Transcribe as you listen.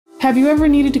Have you ever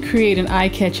needed to create an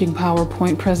eye-catching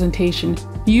PowerPoint presentation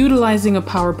utilizing a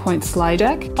PowerPoint slide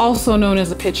deck, also known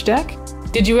as a pitch deck?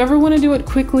 Did you ever want to do it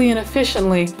quickly and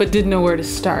efficiently, but didn't know where to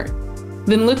start?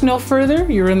 Then look no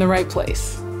further, you're in the right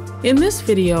place. In this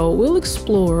video, we'll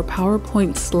explore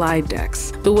PowerPoint slide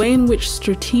decks, the way in which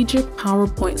strategic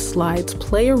PowerPoint slides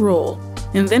play a role,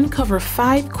 and then cover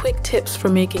 5 quick tips for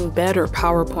making better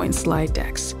PowerPoint slide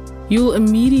decks. You'll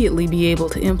immediately be able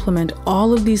to implement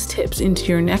all of these tips into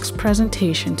your next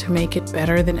presentation to make it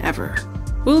better than ever.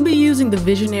 We'll be using the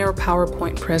Visionare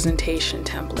PowerPoint presentation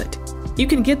template. You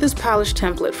can get this polished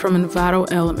template from Envato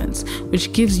Elements,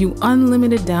 which gives you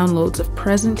unlimited downloads of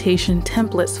presentation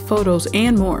templates, photos,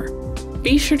 and more.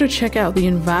 Be sure to check out the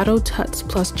Envato Tuts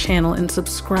Plus channel and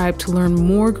subscribe to learn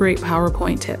more great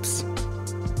PowerPoint tips.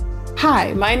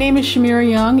 Hi, my name is Shamira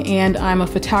Young, and I'm a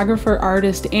photographer,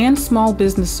 artist, and small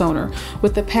business owner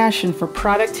with a passion for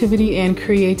productivity and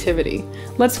creativity.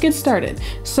 Let's get started.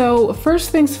 So,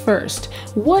 first things first,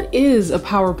 what is a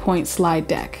PowerPoint slide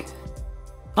deck?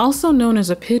 Also known as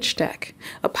a pitch deck,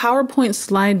 a PowerPoint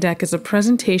slide deck is a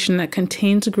presentation that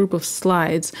contains a group of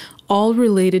slides all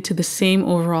related to the same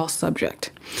overall subject.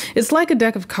 It's like a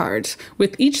deck of cards,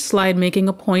 with each slide making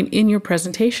a point in your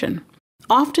presentation.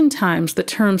 Oftentimes, the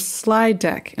terms slide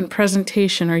deck and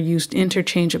presentation are used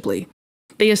interchangeably.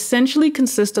 They essentially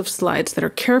consist of slides that are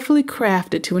carefully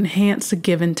crafted to enhance a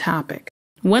given topic.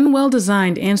 When well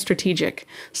designed and strategic,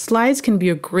 slides can be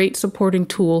a great supporting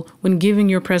tool when giving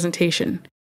your presentation.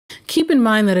 Keep in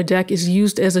mind that a deck is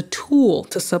used as a tool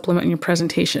to supplement your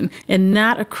presentation and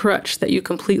not a crutch that you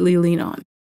completely lean on.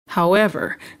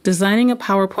 However, designing a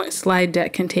PowerPoint slide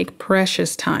deck can take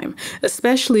precious time,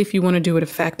 especially if you want to do it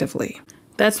effectively.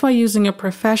 That's why using a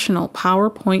professional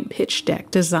PowerPoint pitch deck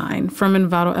design from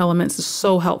Envato Elements is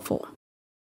so helpful.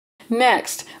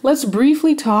 Next, let's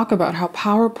briefly talk about how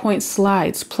PowerPoint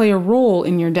slides play a role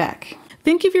in your deck.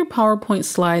 Think of your PowerPoint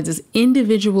slides as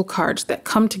individual cards that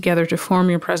come together to form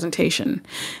your presentation.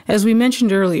 As we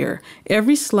mentioned earlier,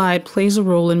 every slide plays a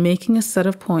role in making a set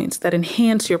of points that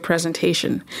enhance your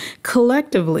presentation.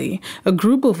 Collectively, a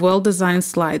group of well-designed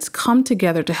slides come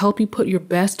together to help you put your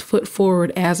best foot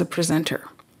forward as a presenter.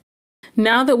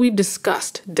 Now that we've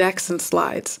discussed decks and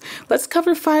slides, let's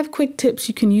cover 5 quick tips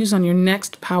you can use on your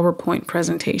next PowerPoint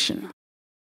presentation.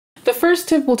 The first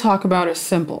tip we'll talk about is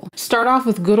simple. Start off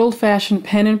with good old-fashioned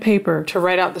pen and paper to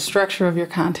write out the structure of your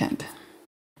content.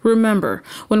 Remember,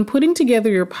 when putting together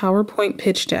your PowerPoint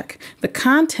pitch deck, the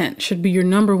content should be your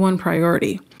 #1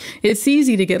 priority. It's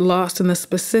easy to get lost in the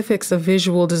specifics of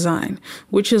visual design,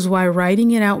 which is why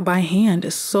writing it out by hand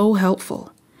is so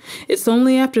helpful. It's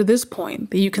only after this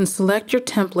point that you can select your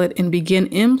template and begin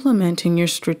implementing your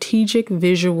strategic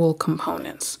visual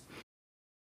components.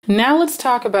 Now let's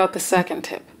talk about the second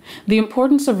tip, the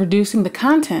importance of reducing the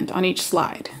content on each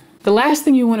slide. The last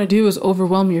thing you want to do is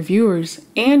overwhelm your viewers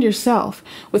and yourself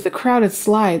with a crowded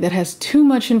slide that has too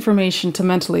much information to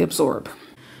mentally absorb.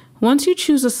 Once you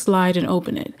choose a slide and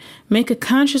open it, make a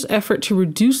conscious effort to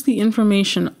reduce the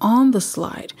information on the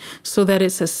slide so that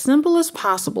it's as simple as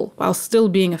possible while still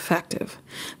being effective.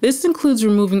 This includes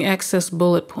removing excess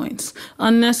bullet points,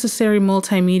 unnecessary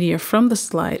multimedia from the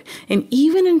slide, and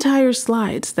even entire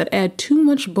slides that add too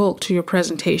much bulk to your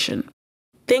presentation.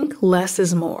 Think less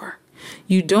is more.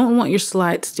 You don't want your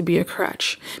slides to be a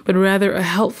crutch, but rather a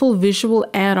helpful visual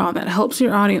add-on that helps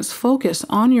your audience focus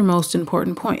on your most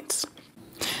important points.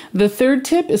 The third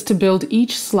tip is to build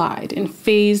each slide in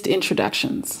phased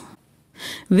introductions.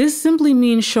 This simply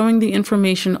means showing the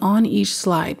information on each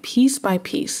slide piece by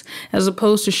piece, as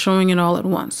opposed to showing it all at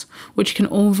once, which can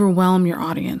overwhelm your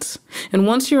audience. And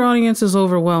once your audience is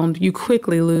overwhelmed, you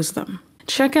quickly lose them.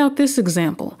 Check out this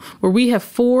example, where we have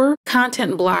 4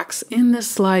 content blocks in this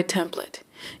slide template.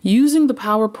 Using the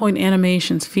PowerPoint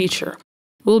animations feature,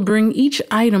 we'll bring each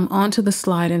item onto the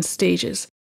slide in stages.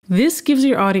 This gives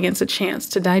your audience a chance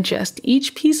to digest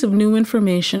each piece of new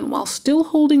information while still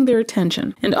holding their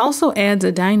attention, and also adds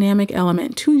a dynamic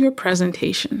element to your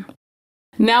presentation.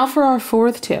 Now for our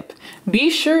 4th tip, be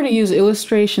sure to use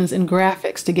illustrations and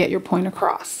graphics to get your point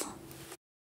across.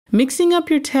 Mixing up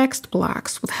your text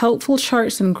blocks with helpful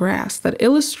charts and graphs that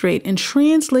illustrate and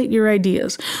translate your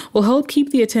ideas will help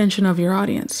keep the attention of your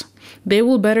audience. They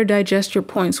will better digest your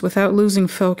points without losing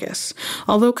focus.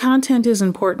 Although content is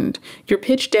important, your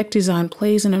pitch deck design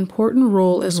plays an important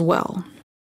role as well.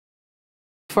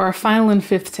 For our final and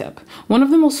 5th tip, one of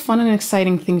the most fun and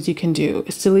exciting things you can do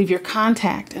is to leave your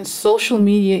contact and social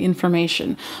media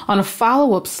information on a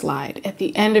follow-up slide at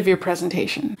the end of your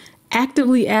presentation.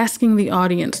 Actively asking the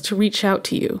audience to reach out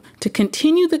to you to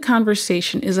continue the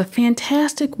conversation is a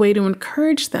fantastic way to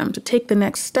encourage them to take the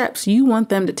next steps you want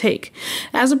them to take.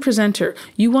 As a presenter,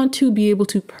 you want to be able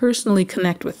to personally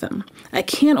connect with them. I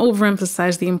can't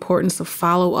overemphasize the importance of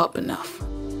follow-up enough.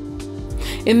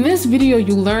 In this video,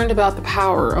 you learned about the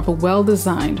power of a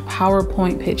well-designed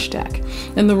PowerPoint pitch deck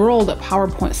and the role that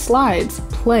PowerPoint slides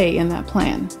play in that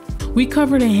plan. We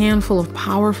covered a handful of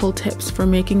powerful tips for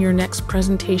making your next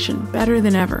presentation better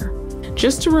than ever.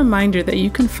 Just a reminder that you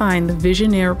can find the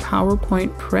Visionare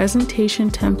PowerPoint presentation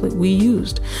template we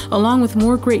used, along with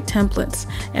more great templates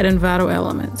at Envato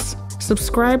Elements.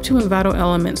 Subscribe to Envato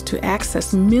Elements to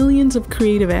access millions of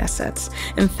creative assets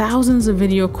and thousands of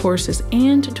video courses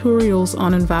and tutorials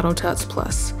on Envato Tuts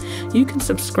Plus. You can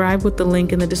subscribe with the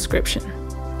link in the description.